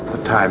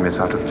time is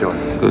out of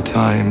joint. The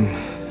time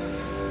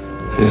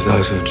is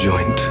out of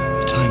joint.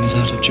 The time is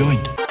out of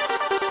joint.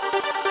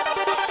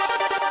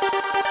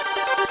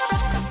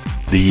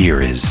 The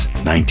year is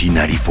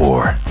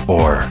 1994,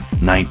 or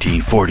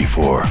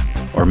 1944,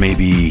 or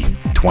maybe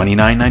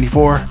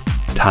 2994.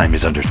 Time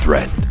is under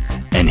threat,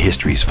 and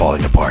history's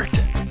falling apart.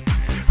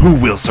 Who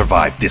will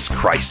survive this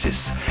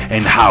crisis,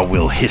 and how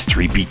will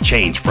history be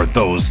changed for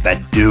those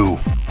that do?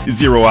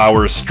 0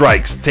 Hour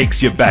Strikes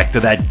takes you back to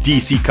that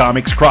DC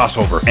Comics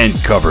crossover and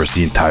covers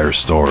the entire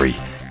story,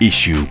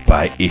 issue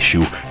by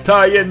issue,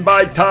 tie-in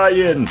by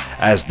tie-in,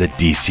 as the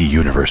DC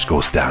Universe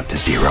goes down to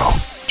zero.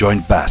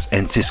 Join Bass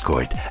and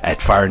Siskoid at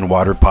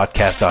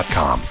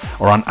fireandwaterpodcast.com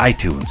or on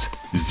iTunes.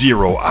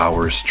 0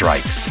 Hour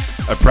Strikes,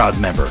 a proud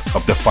member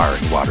of the Fire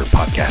and Water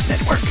Podcast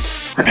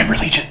Network. Remember,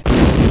 Legion.